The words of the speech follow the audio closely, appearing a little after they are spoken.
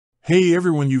Hey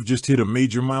everyone, you've just hit a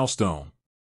major milestone.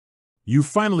 You've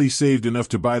finally saved enough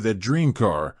to buy that dream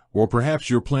car, or perhaps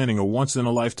you're planning a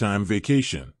once-in-a-lifetime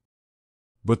vacation.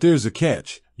 But there's a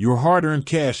catch. Your hard-earned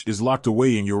cash is locked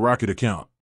away in your Rocket account.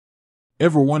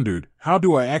 Ever wondered, how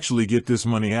do I actually get this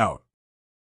money out?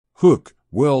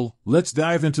 Well, let's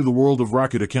dive into the world of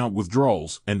Rocket account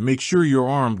withdrawals and make sure you're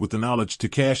armed with the knowledge to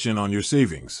cash in on your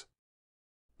savings.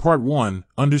 Part 1.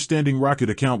 Understanding Rocket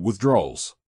account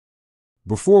withdrawals.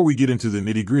 Before we get into the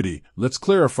nitty-gritty, let's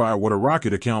clarify what a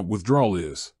Rocket account withdrawal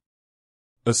is.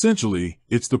 Essentially,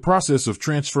 it's the process of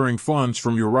transferring funds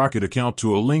from your Rocket account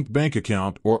to a linked bank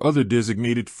account or other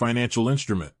designated financial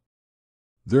instrument.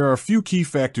 There are a few key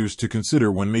factors to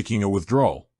consider when making a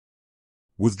withdrawal.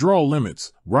 Withdrawal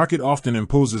limits. Rocket often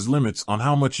imposes limits on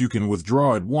how much you can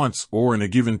withdraw at once or in a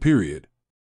given period.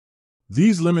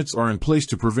 These limits are in place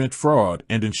to prevent fraud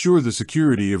and ensure the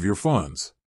security of your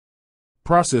funds.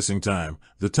 Processing time.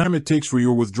 The time it takes for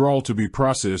your withdrawal to be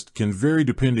processed can vary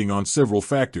depending on several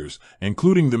factors,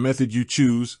 including the method you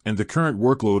choose and the current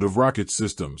workload of Rocket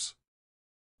systems.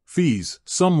 Fees.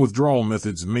 Some withdrawal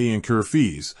methods may incur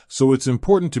fees, so it's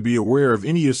important to be aware of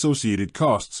any associated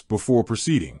costs before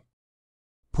proceeding.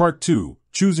 Part 2.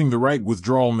 Choosing the right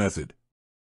withdrawal method.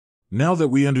 Now that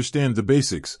we understand the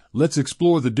basics, let's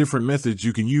explore the different methods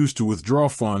you can use to withdraw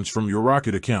funds from your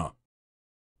Rocket account.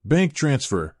 Bank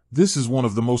transfer. This is one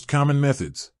of the most common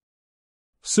methods.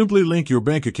 Simply link your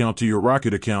bank account to your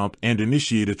Rocket account and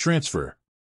initiate a transfer.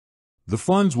 The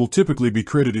funds will typically be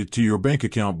credited to your bank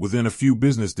account within a few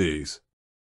business days.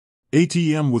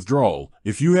 ATM withdrawal.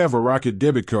 If you have a Rocket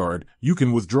debit card, you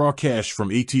can withdraw cash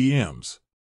from ATMs.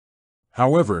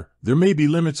 However, there may be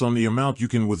limits on the amount you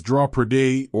can withdraw per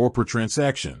day or per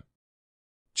transaction.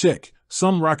 Check.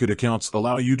 Some Rocket accounts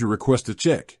allow you to request a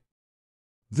check.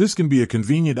 This can be a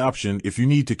convenient option if you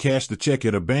need to cash the check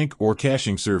at a bank or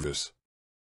cashing service.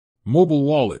 Mobile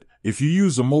wallet. If you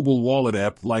use a mobile wallet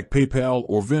app like PayPal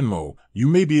or Venmo, you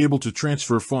may be able to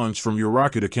transfer funds from your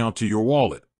Rocket account to your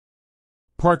wallet.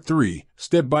 Part 3.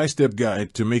 Step-by-step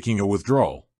guide to making a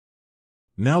withdrawal.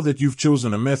 Now that you've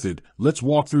chosen a method, let's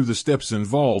walk through the steps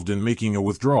involved in making a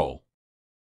withdrawal.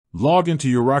 Log into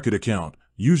your Rocket account.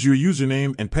 Use your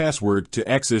username and password to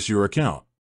access your account.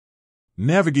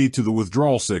 Navigate to the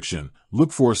withdrawal section.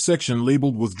 Look for a section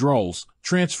labeled Withdrawals,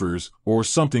 Transfers, or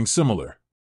something similar.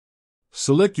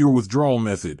 Select your withdrawal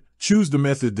method. Choose the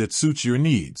method that suits your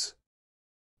needs.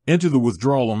 Enter the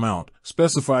withdrawal amount.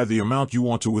 Specify the amount you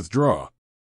want to withdraw.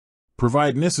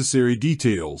 Provide necessary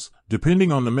details.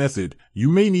 Depending on the method, you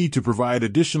may need to provide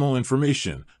additional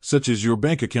information, such as your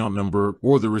bank account number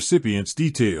or the recipient's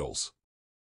details.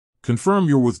 Confirm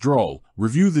your withdrawal.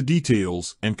 Review the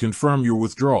details and confirm your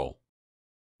withdrawal.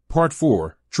 Part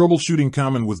 4. Troubleshooting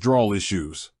common withdrawal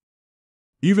issues.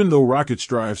 Even though Rocket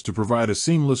strives to provide a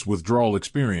seamless withdrawal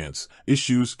experience,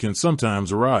 issues can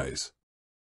sometimes arise.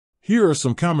 Here are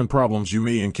some common problems you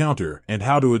may encounter and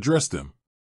how to address them.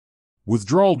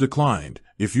 Withdrawal declined.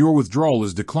 If your withdrawal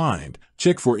is declined,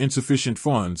 check for insufficient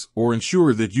funds or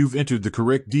ensure that you've entered the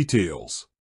correct details.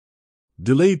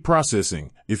 Delayed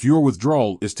processing. If your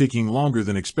withdrawal is taking longer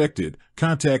than expected,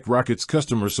 contact Rocket's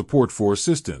customer support for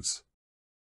assistance.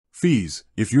 Fees.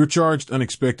 If you're charged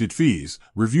unexpected fees,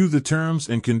 review the terms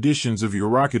and conditions of your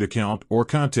Rocket account or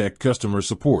contact customer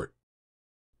support.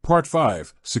 Part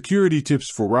 5. Security tips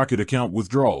for Rocket account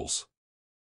withdrawals.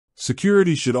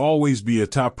 Security should always be a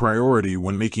top priority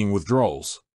when making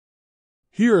withdrawals.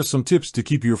 Here are some tips to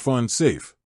keep your funds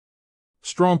safe.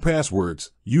 Strong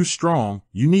passwords. Use strong,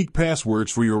 unique passwords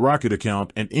for your Rocket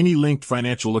account and any linked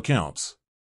financial accounts.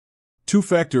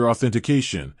 Two-factor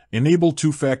authentication. Enable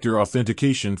two-factor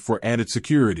authentication for added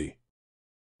security.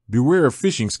 Beware of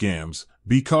phishing scams.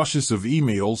 Be cautious of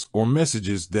emails or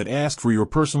messages that ask for your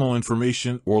personal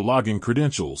information or login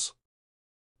credentials.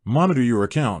 Monitor your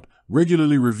account.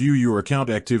 Regularly review your account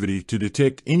activity to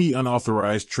detect any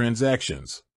unauthorized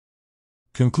transactions.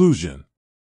 Conclusion.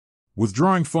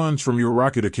 Withdrawing funds from your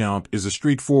Rocket account is a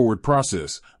straightforward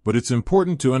process, but it's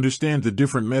important to understand the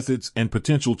different methods and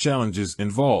potential challenges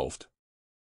involved.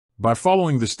 By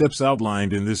following the steps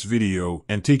outlined in this video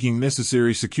and taking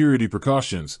necessary security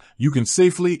precautions, you can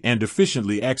safely and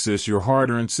efficiently access your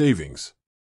hard-earned savings.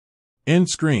 End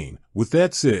screen. With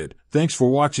that said, thanks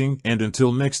for watching and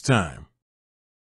until next time.